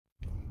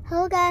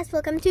Hello guys,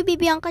 welcome to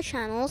Bianca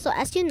channel. So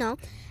as you know,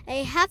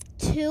 I have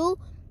two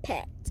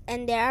pets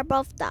and they are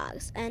both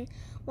dogs, and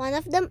one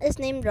of them is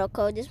named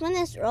Rocco. This one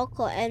is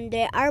Rocco and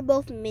they are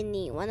both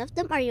mini. One of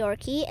them are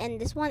Yorkie and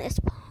this one is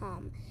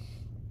Palm.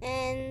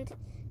 And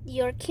the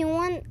Yorkie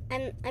one,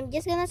 I'm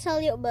just gonna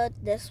tell you about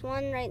this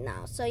one right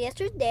now. So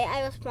yesterday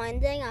I was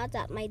finding out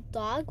that my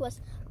dog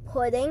was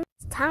putting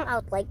his tongue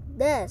out like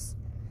this.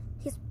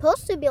 He's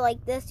supposed to be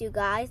like this, you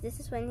guys. This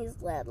is when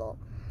he's little.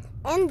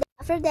 And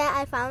after that,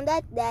 I found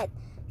out that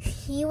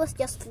he was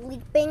just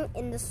sleeping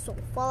in the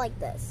sofa like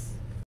this.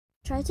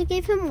 Tried to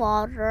give him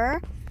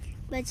water,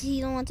 but he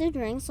don't want to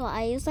drink, so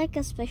I used like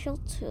a special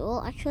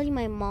tool. Actually,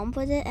 my mom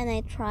put it, and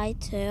I tried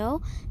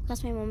to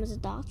because my mom is a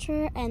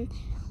doctor. And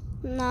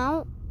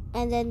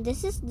then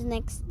this is the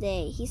next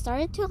day. He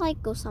started to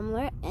like go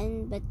somewhere,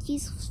 but he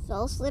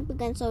fell asleep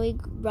again, so we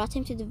brought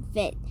him to the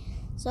vet.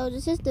 So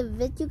this is the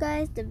vet, you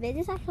guys. The vet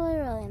is actually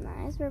really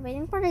nice. We're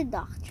waiting for the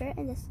doctor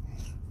and this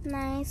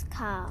nice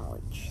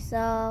couch.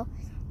 So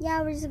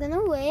yeah, we're just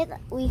gonna wait.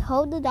 We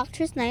hope the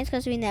doctor's nice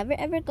because we never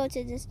ever go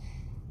to this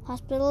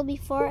hospital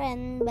before,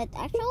 but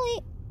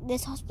actually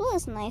this hospital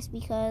is nice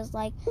because,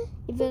 like,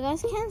 if you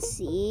guys can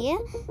see,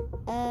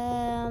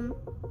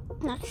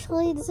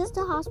 actually this is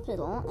the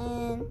hospital,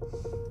 and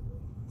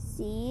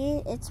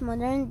see, it's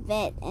modern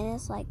vet and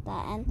it's like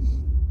that, and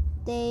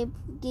they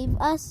gave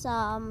us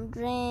some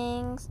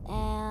drinks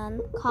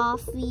and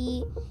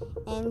coffee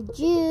and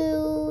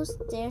juice.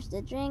 There's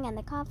the drink and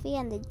the coffee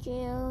and the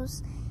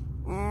juice,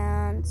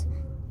 and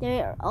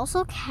there are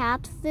also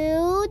cat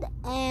food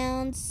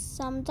and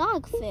some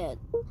dog food.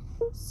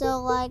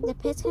 So like the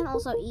pets can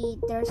also eat.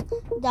 There's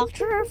a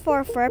doctor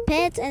for fur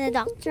pets and a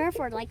doctor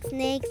for like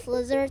snakes,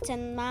 lizards,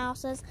 and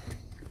mouses.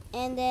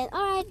 And then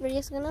alright, we're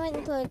just gonna wait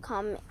until it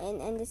come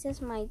in. And this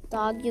is my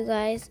dog, you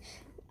guys.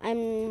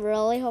 I'm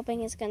really hoping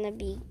he's gonna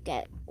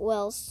get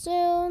well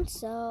soon.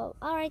 So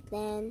alright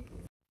then.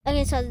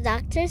 Okay, so the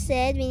doctor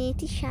said we need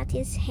to shut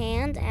his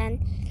hand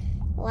and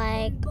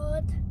like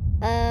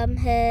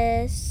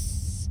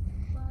his,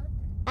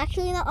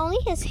 actually not only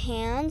his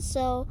hand,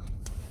 so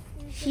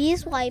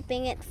he's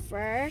wiping it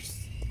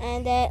first,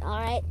 and then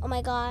alright. Oh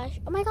my gosh,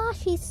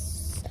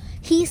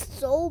 he's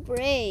so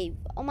brave.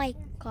 Oh my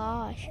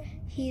gosh,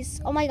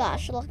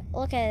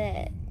 look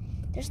at it.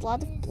 There's a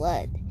lot of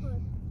blood.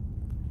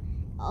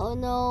 Oh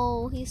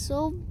no, he's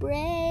so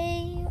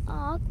brave.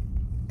 Oh,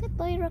 good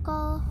boy,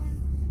 Rocco.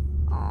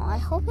 Oh, I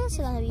hope he's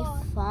gonna be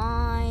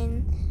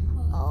fine.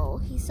 Oh,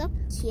 he's so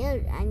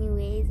cute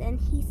anyways, and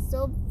he's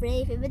so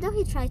brave, even though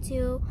he tried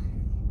to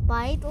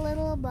bite a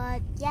little,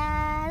 but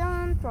yeah,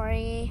 don't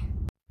worry.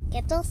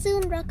 Get well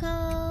soon, Rocco.